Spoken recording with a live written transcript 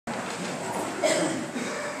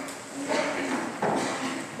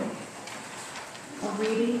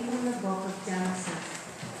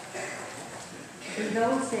In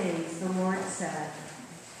those days the Lord said,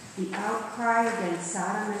 "The outcry against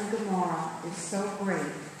Sodom and Gomorrah is so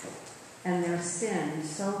great, and their sin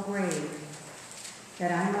so grave,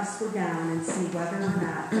 that I must go down and see whether or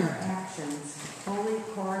not their actions fully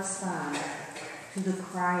correspond to the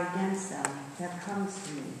cry against them that comes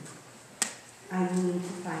to me. I mean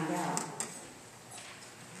to find out."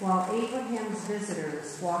 While Abraham's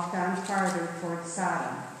visitors walked on farther toward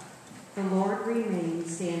Sodom, the Lord remained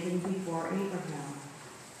standing before Abraham.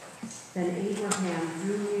 Then Abraham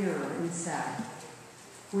drew nearer and said,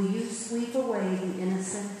 "Will you sweep away the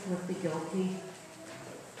innocent with the guilty?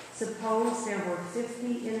 Suppose there were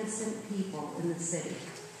 50 innocent people in the city.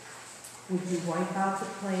 Would you wipe out the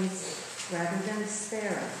place rather than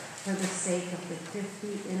spare it for the sake of the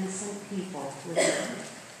 50 innocent people within it?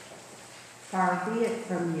 Far be it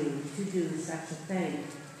from you to do such a thing,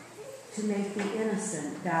 to make the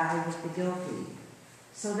innocent die with the guilty,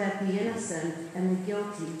 so that the innocent and the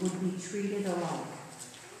guilty would be treated alike.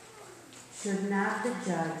 Should not the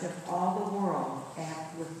judge of all the world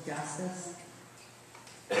act with justice?"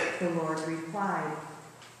 The Lord replied,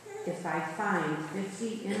 "If I find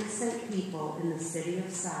 50 innocent people in the city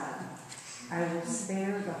of Sodom, I will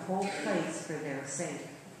spare the whole place for their sake."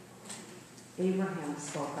 Abraham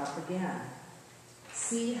spoke up again.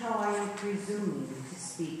 "See how I am presuming to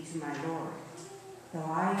speak to my Lord,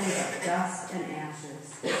 though I am but dust and ashes.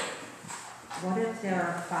 What if there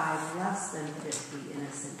are 5 less than 50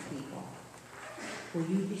 innocent people? Will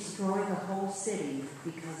you destroy the whole city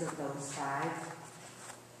because of those 5?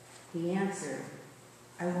 He answered,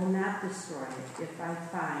 "I will not destroy it if I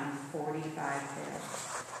find 45 there."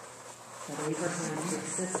 But Abraham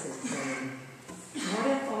persisted, saying, "What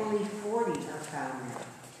if only 40 are found there?"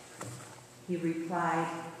 He replied,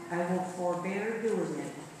 "I will forbear doing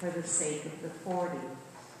it for the sake of the 40.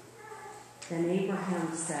 Then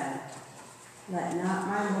Abraham said, "Let not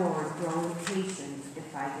my Lord grow impatient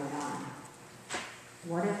if I go on.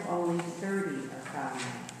 What if only 30 are found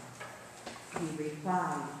there?" He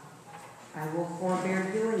replied, "I will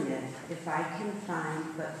forbear doing it if I can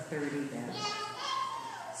find but 30 there."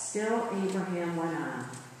 Still Abraham went on,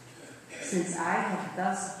 "Since I have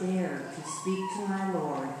thus dared to speak to my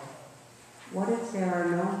Lord, what if there are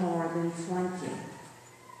no more than 20?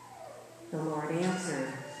 The Lord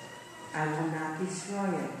answered, "I will not destroy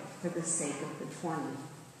it for the sake of the 20.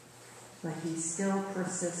 But he still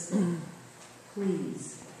persisted,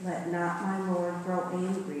 "Please, let not my Lord grow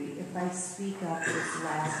angry if I speak up this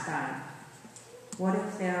last time. What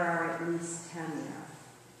if there are at least 10 there?"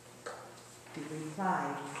 He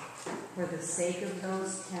replied, "For the sake of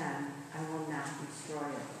those 10, I will not destroy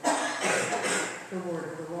it." The word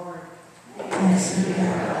of the Lord. Thanks be to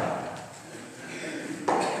God.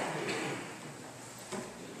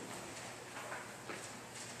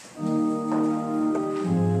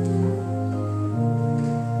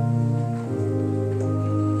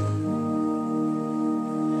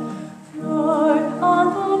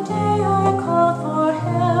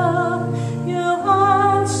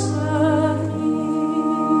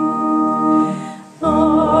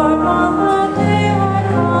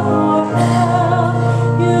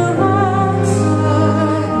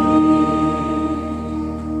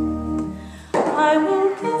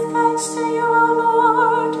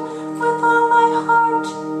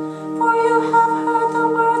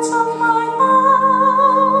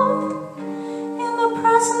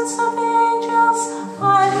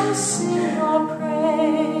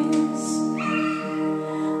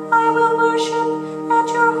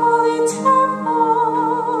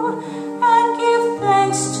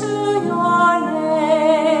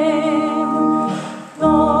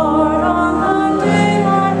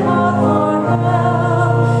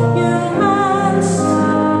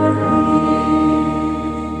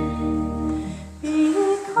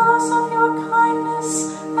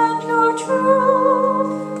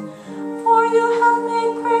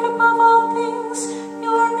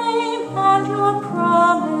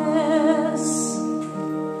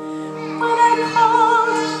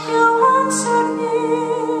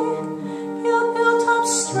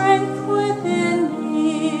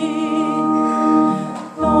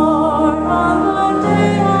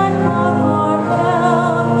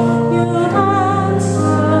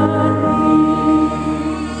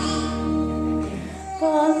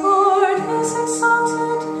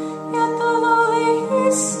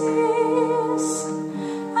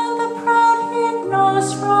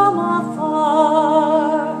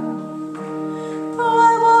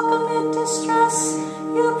 Distress,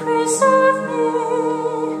 you preserve me.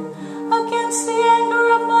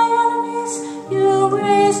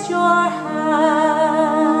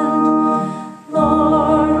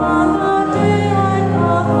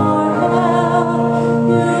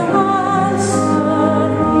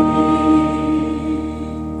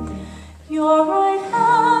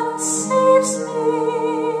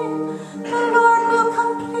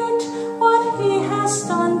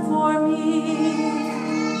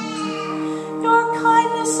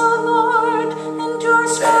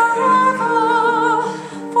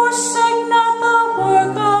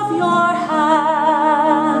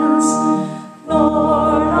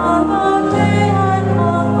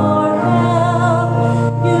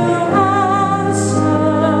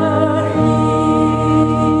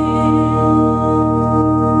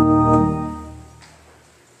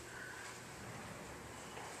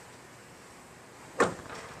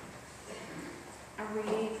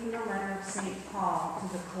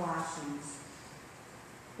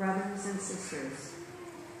 Brothers and sisters,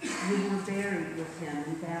 you were buried with him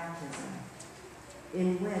in baptism,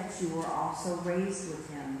 in which you were also raised with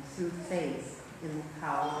him through faith in the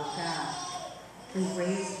power of God, who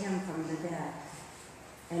raised him from the dead.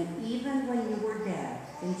 And even when you were dead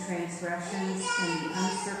in transgressions and the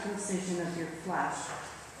uncircumcision of your flesh,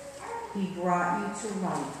 he brought you to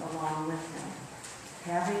life along with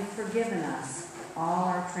him, having forgiven us all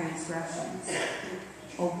our transgressions,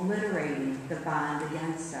 obliterating the bond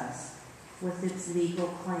against us with its legal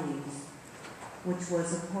claims, which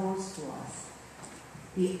was opposed to us.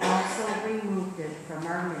 He also removed it from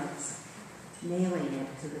our midst, nailing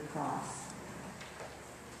it to the cross.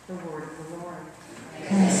 The word of the Lord.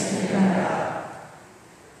 Thanks be to God.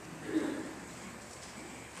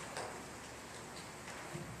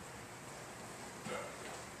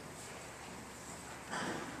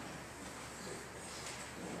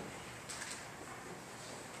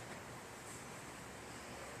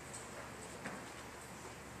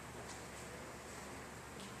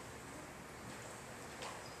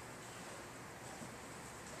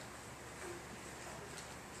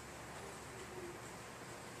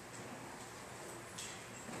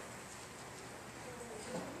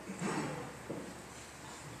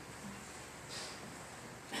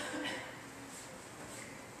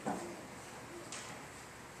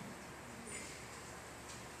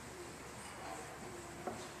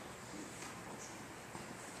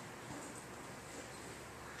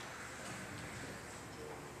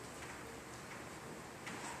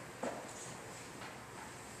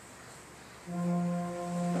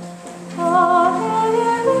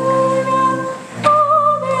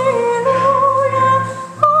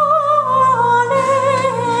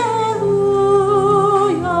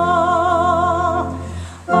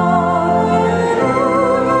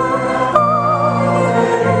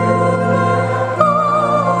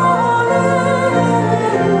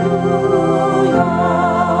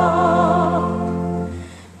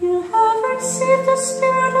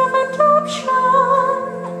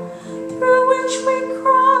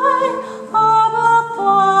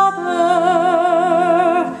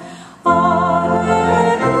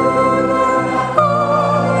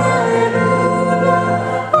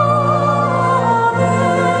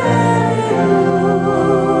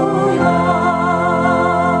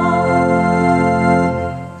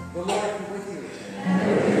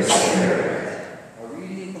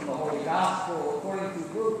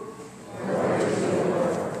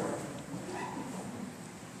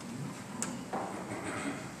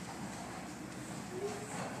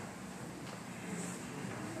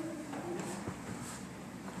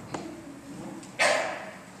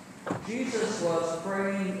 Jesus was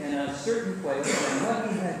praying in a certain place, and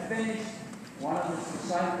when he had finished, one of his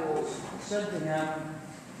disciples said to him,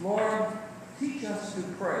 "Lord, teach us to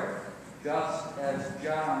pray, just as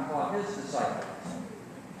John taught his disciples."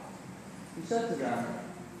 He said to them,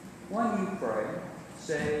 "When you pray,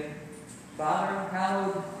 say, 'Father,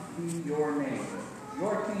 hallowed be your name.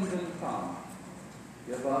 Your kingdom come.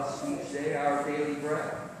 Give us each day our daily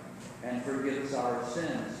bread, and forgive us our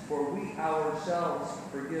sins, for we ourselves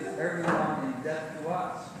forgive everyone in debt to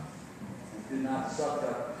us. And do not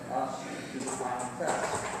subject us to the final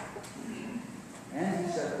test.'" And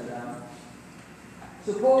he said to them,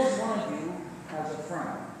 "Suppose one of you has a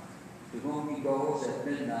friend to whom he goes at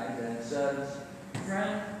midnight and says,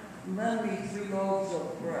 'Friend, lend me 3 loaves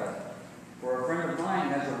of bread, for a friend of mine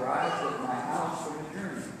has arrived at my house for the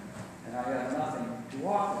journey, and I have nothing to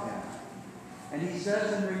offer him.' And he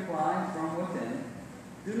says in reply from within,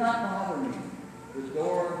 'Do not bother me. The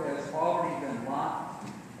door has already been locked,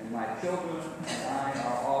 and my children and I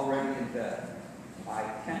are already in bed. I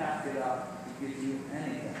cannot get up to give you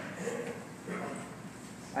anything.'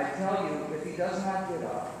 I tell you, if he does not get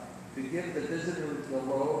up to give the visitor the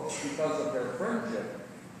loaves because of their friendship,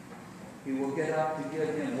 he will get up to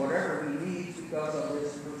give him whatever he needs because of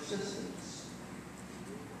his persistence.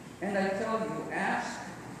 And I tell you, ask,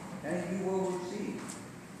 and you will receive.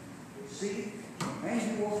 Seek, and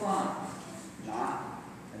you will find. Knock,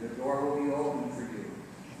 and the door will be opened for you.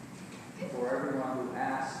 For everyone who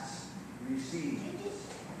asks receives,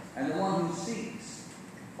 and the one who seeks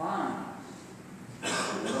finds,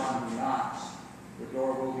 and the one who knocks, the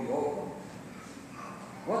door will be opened.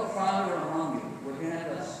 What father among you would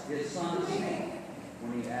hand us his son a snake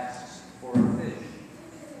when he asks for a fish?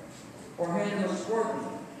 Or hand him a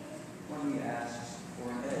scorpion when he asks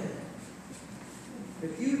for an egg?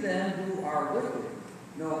 If you then, who are wicked,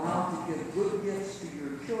 know how to give good gifts to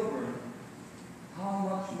your children, how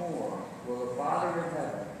much more will the Father in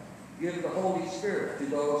heaven give the Holy Spirit to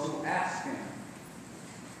those who ask him?"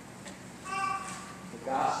 The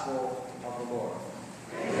Gospel of the Lord.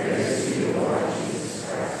 Praise to you, Lord Jesus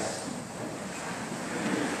Christ.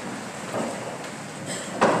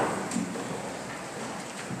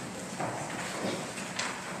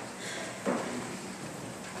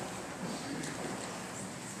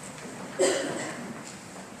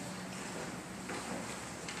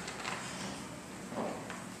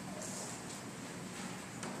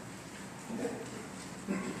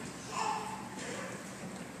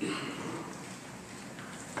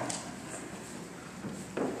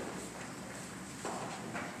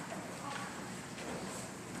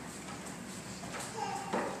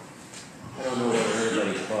 I don't know whether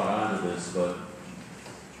everybody caught on to this, but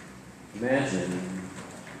imagine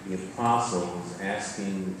the apostles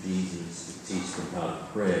asking Jesus to teach them how to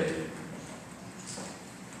pray.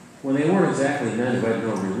 When they weren't exactly men who had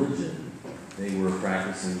no religion, they were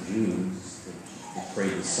practicing Jews. They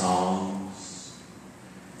prayed the Psalms.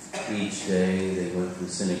 Each day they went to the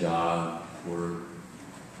synagogue where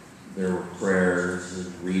there were prayers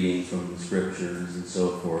and readings from the scriptures and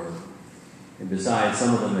so forth. And besides,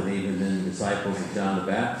 some of them had even been disciples of John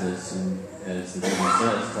the Baptist, and as the Bible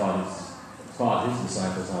says, taught his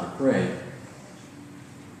disciples how to pray.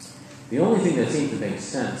 The only thing that seemed to make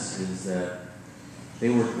sense is that they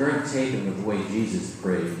were very taken with the way Jesus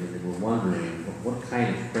prayed, and they were wondering, what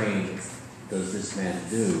kind of praying does this man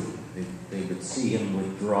do? They would see him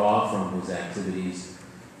withdraw from his activities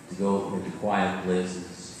to go into quiet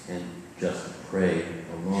places and just pray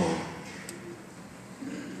alone.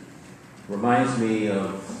 Reminds me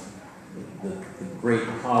of the great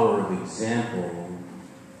power of example.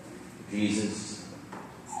 Jesus,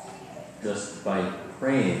 just by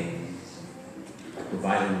praying,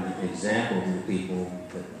 provided an example to the people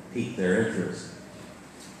that piqued their interest.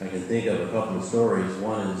 I can think of a couple of stories.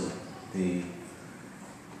 One is the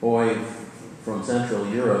boy from Central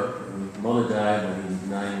Europe whose mother died when he was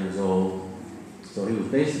 9 years old. So he was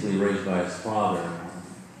basically raised by his father.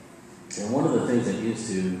 And one of the things that used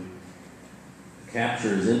to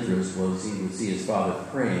capture his interest was he would see his father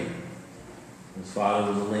praying. His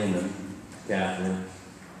father was a layman, Catholic,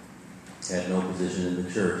 had no position in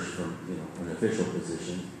the church, from an official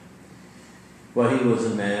position. But he was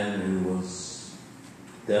a man who was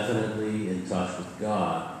definitely in touch with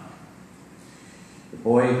God. The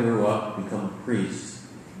boy grew up to become a priest.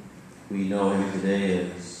 We know him today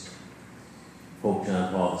as Pope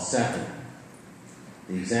John Paul II.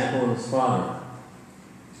 The example of his father,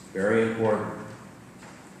 very important.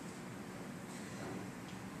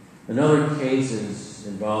 Another case is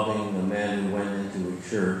involving a man who went into a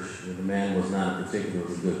church. The man was not a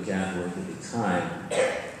particularly good Catholic at the time.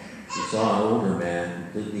 He saw an older man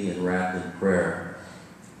completely enwrapped in prayer.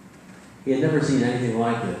 He had never seen anything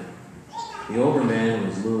like it. The older man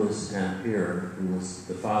was Louis Ampere, who was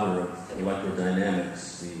the father of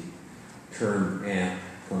electrodynamics. The term amp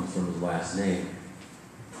comes from his last name.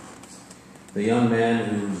 The young man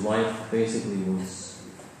whose life basically was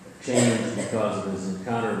changed because of his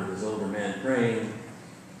encounter with his older man praying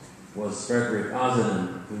was Frederick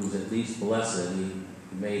Ozanam, who was at least blessed. He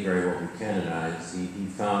may very well be canonized. He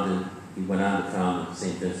went on to found the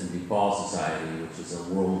St. Vincent de Paul Society, which is a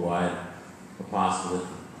worldwide apostolate for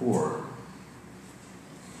the poor.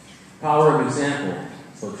 Power of example.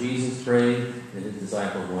 So Jesus prayed, and his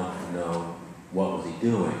disciples wanted to know, what was he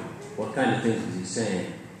doing? What kind of things was he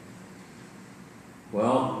saying?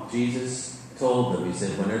 Well, Jesus told them, he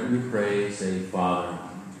said, whenever you pray, say, Father.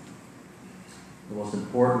 The most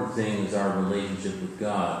important thing is our relationship with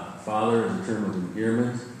God. Father is a term of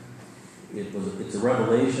endearment. It's a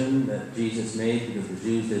revelation that Jesus made because the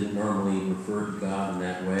Jews didn't normally refer to God in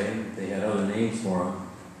that way. They had other names for him.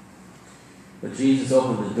 But Jesus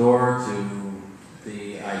opened the door to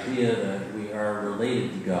the idea that we are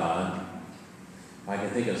related to God. I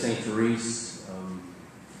can think of St. Therese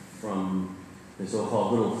from the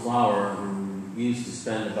so-called Little Flower, who used to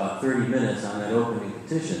spend about 30 minutes on that opening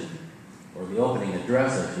petition, or the opening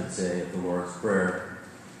address, I should say, of the Lord's Prayer,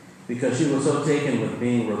 because she was so taken with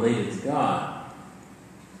being related to God.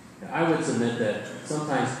 Now, I would submit that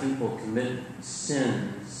sometimes people commit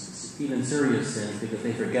sins, even serious sins, because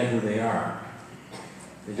they forget who they are.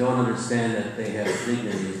 They don't understand that they have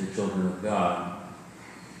dignity as the children of God.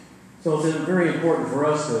 So it's very important for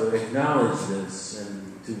us to acknowledge this and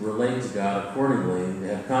to relate to God accordingly and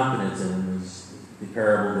to have confidence in him, as the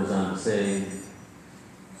parable goes on to say.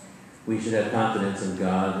 We should have confidence in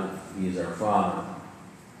God if he is our Father.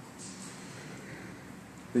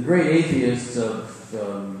 The great atheists of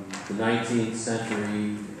the 19th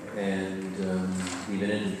century and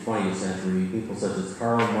even into the 20th century, people such as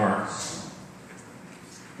Karl Marx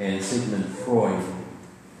and Sigmund Freud,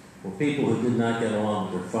 were people who did not get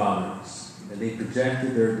along with their fathers. and they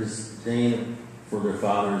projected their disdain for their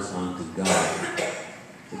fathers onto God.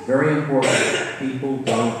 It's very important that people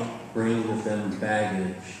don't bring with them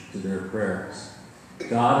baggage to their prayers.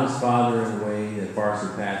 God is Father in a way that far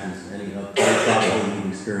surpasses any fatherhood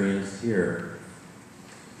we've experienced here.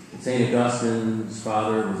 St. Augustine's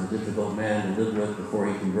father was a difficult man to live with before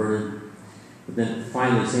he converted. But then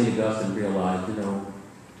finally St. Augustine realized,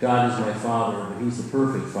 God is my Father, but He's the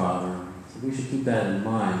perfect Father. So we should keep that in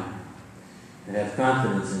mind and have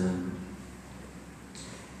confidence in Him.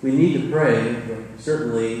 We need to pray, but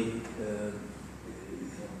certainly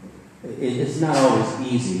it's not always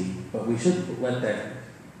easy, but we shouldn't let that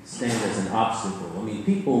stand as an obstacle. I mean,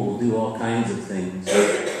 people will do all kinds of things,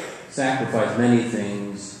 sacrifice many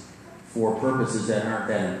things for purposes that aren't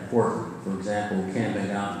that important. For example,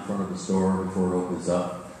 camping out in front of a store before it opens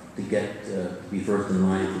up to get to be first in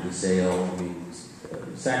line for the sale. I mean,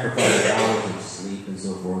 sacrifice hours of sleep and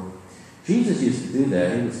so forth. Jesus used to do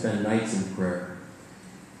that. He would spend nights in prayer.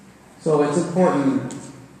 So it's important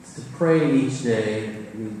to pray each day.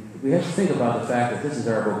 I mean, we have to think about the fact that this is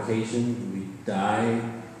our vocation. We die,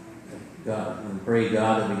 God, and pray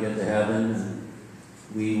God that we get to heaven, and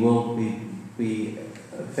we will be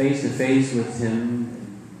face to face with Him.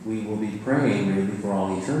 We will be praying really for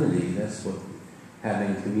all eternity. That's what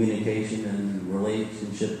having communication and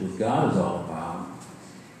relationship with God is all about.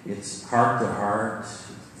 It's heart to heart.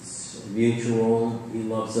 It's mutual. He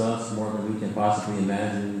loves us more than we can possibly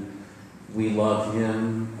imagine. We love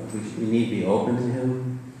Him. We need to be open to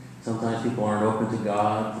Him. Sometimes people aren't open to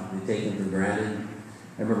God. They take Him for granted.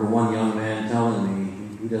 I remember one young man telling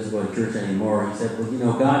me, he doesn't go to church anymore. He said,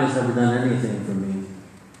 well, God has never done anything for me.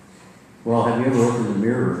 Well, have you ever looked in the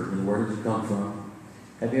mirror? And where did you come from?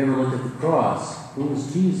 Have you ever looked at the cross? Who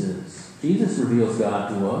is Jesus? Jesus reveals God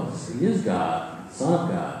to us. He is God, Son of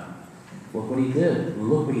God. Look what He did.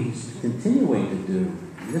 Look what He's continuing to do.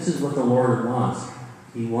 And this is what the Lord wants.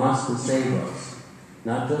 He wants to save us,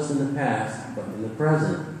 not just in the past, but in the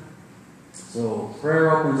present. So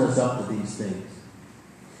prayer opens us up to these things.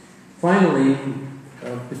 Finally,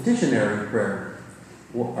 petitionary prayer.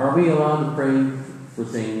 Are we allowed to pray for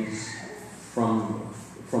things from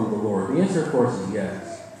the Lord? The answer, of course, is yes.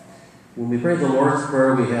 When we pray the Lord's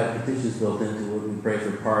Prayer, we have petitions built into it. We pray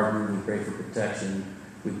for pardon, we pray for protection,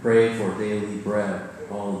 we pray for daily bread,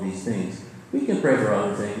 all of these things. We can pray for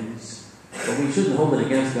other things, but we shouldn't hold it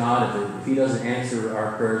against God if He doesn't answer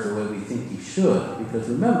our prayers the way we think He should. Because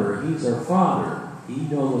remember, He's our Father. He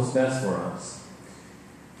knows what's best for us.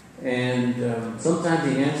 And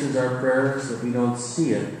sometimes He answers our prayers, but we don't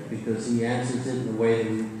see it because He answers it in a way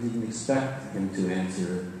that we didn't expect Him to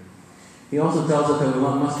answer it. He also tells us that we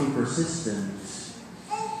must be persistent.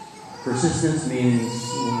 Persistence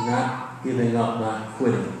means not giving up, not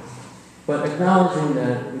quitting, but acknowledging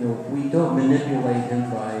that we don't manipulate Him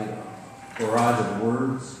by a barrage of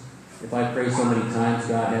words. If I pray so many times,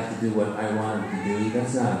 God has to do what I want Him to do.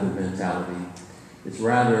 That's not a good mentality. It's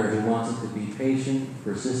rather He wants us to be patient,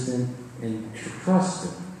 persistent, and to trust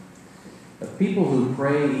Him. But people who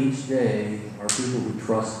pray each day are people who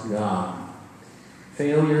trust God.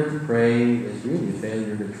 Failure to pray is really a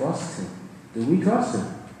failure to trust Him. Do we trust Him?